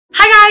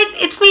Hi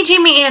guys, it's me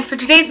Jamie, and for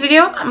today's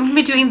video I'm going to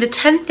be doing the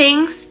 10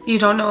 things you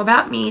don't know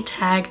about me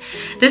tag.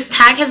 This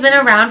tag has been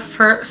around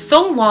for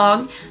so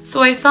long,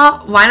 so I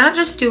thought why not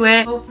just do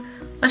it. So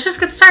let's just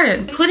get started.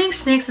 Including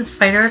snakes and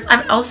spiders,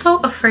 I'm also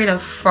afraid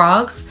of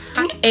frogs.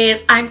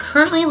 I'm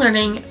currently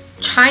learning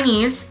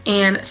Chinese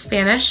and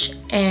Spanish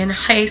in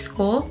high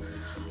school.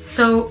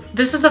 So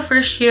this is the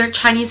first year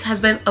Chinese has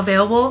been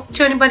available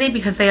to anybody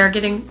because they are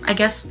getting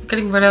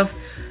rid of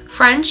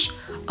French,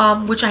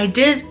 which I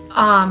did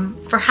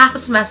for half a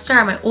semester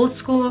at my old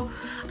school.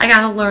 I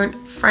got to learn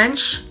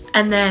French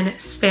and then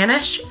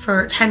Spanish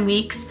for 10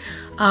 weeks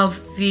of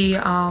the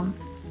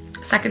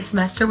second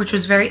semester, which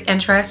was very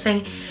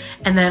interesting.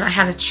 And then I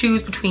had to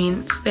choose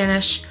between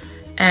Spanish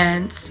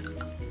and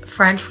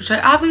French, which I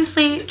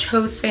obviously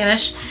chose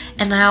Spanish,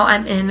 and now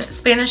I'm in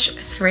Spanish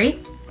 3.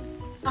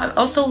 I'm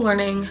also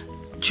learning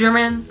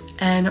German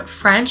and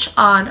French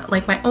on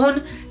like my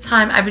own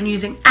time. I've been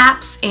using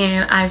apps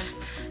and I've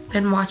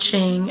been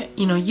watching,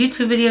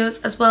 YouTube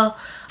videos as well.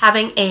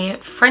 Having a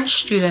French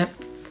student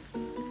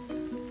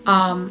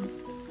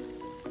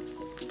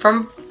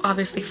from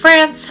obviously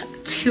France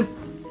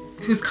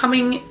who's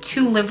coming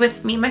to live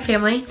with me and my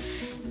family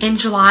in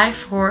July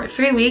for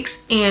 3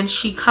 weeks, and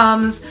she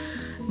comes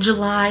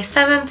July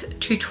 7th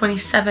to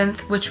 27th,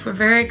 which we're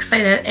very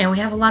excited, and we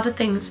have a lot of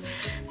things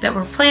that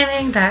we're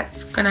planning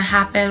that's gonna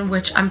happen,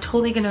 which I'm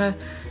totally gonna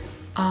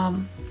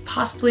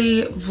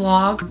possibly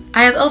vlog.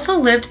 I have also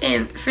lived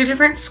in 3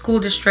 different school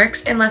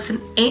districts in less than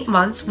 8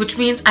 months, which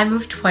means I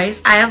moved twice.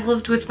 I have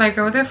lived with my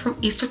grandmother from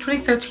Easter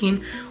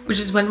 2013, which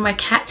is when my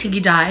cat Tiggy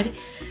died,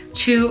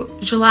 to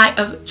July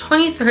of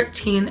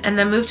 2013, and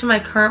then moved to my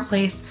current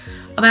place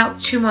about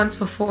 2 months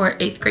before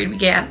 8th grade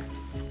began.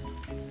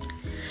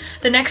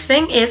 The next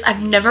thing is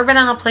I've never been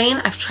on a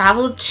plane. I've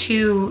traveled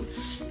to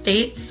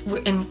states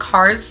in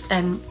cars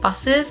and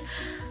buses.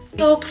 I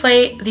still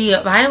play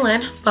the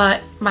violin,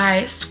 but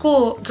my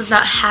school does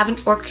not have an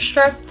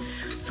orchestra,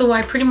 so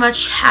I pretty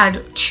much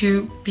had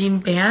to be in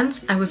bands.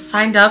 I was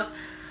signed up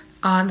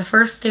on the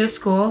first day of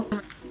school.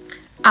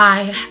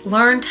 I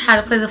learned how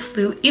to play the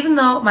flute, even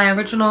though my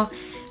original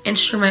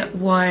instrument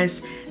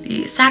was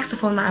the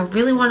saxophone that I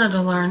really wanted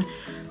to learn,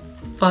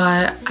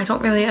 but I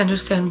don't really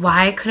understand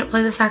why I couldn't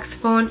play the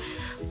saxophone.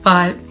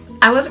 But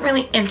I wasn't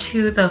really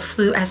into the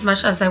flute as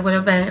much as I would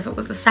have been if it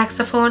was the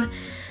saxophone.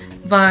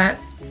 But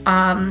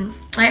I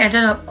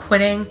ended up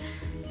quitting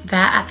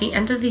that at the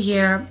end of the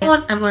year.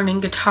 I'm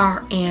learning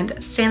guitar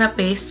and stand-up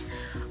bass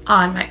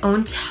on my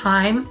own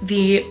time.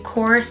 The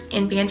chorus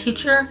and band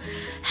teacher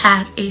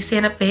had a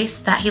stand-up bass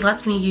that he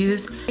lets me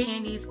use.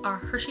 Candies are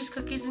Hershey's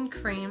Cookies and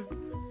Cream,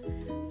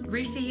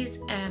 Reese's,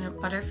 and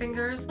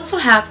Butterfingers. I also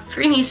have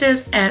 3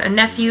 nieces and a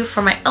nephew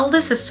from my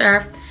eldest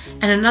sister,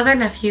 and another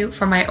nephew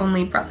from my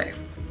only brother.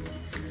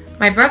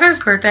 My brother's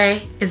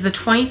birthday is the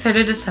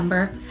 23rd of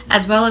December,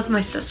 as well as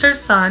my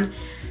sister's son,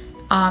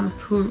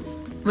 who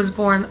was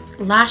born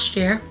last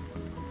year,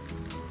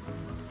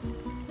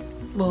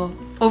 well,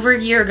 over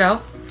a year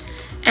ago,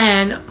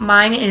 and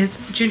mine is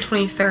June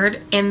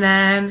 23rd, and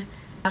then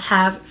I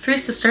have 3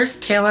 sisters,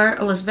 Taylor,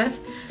 Elizabeth,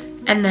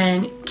 and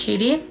then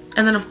Katie,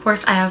 and then of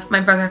course I have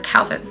my brother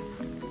Calvin.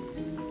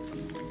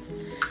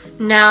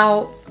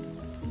 Now,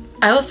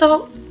 I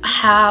also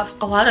have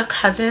a lot of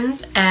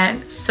cousins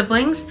and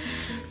siblings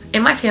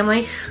in my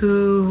family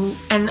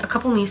and a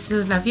couple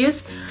nieces and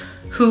nephews,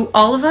 who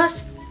all of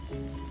us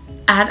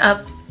add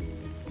up.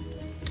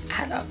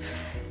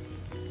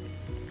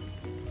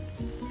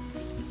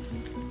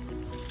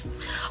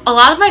 A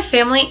lot of my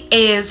family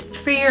is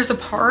 3 years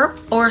apart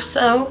or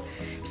so,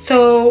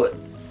 so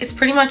it's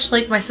pretty much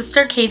like my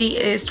sister Katie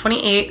is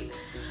 28,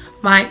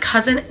 my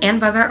cousin and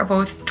brother are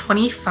both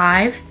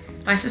 25,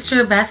 my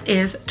sister Beth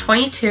is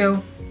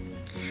 22,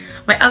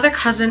 my other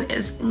cousin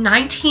is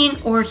 19,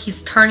 or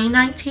he's turning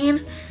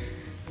 19.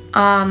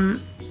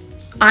 I'm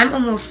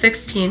almost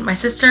 16. My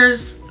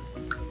sister's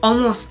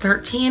almost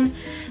 13.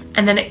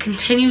 And then it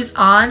continues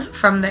on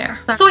from there.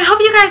 So I hope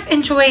you guys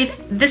enjoyed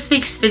this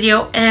week's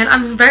video, and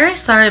I'm very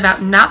sorry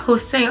about not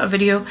posting a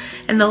video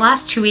in the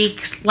last 2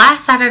 weeks.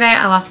 Last Saturday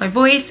I lost my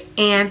voice,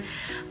 and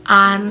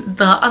on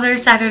the other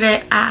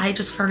Saturday I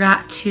just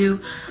forgot to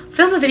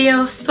film a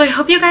video. So I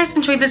hope you guys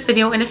enjoyed this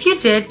video, and if you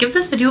did, give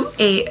this video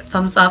a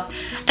thumbs up,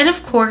 and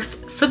of course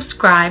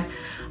subscribe.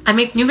 I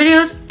make new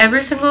videos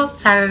every single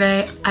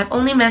Saturday. I've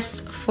only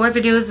missed 4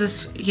 videos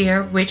this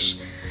year, which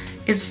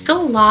is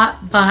still a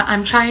lot, but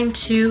I'm trying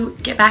to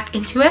get back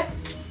into it.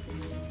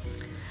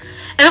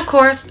 And of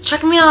course,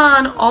 check me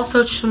on all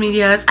social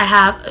medias. I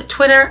have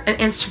Twitter and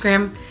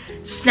Instagram,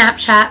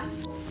 Snapchat.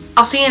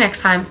 I'll see you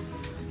next time.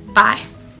 Bye.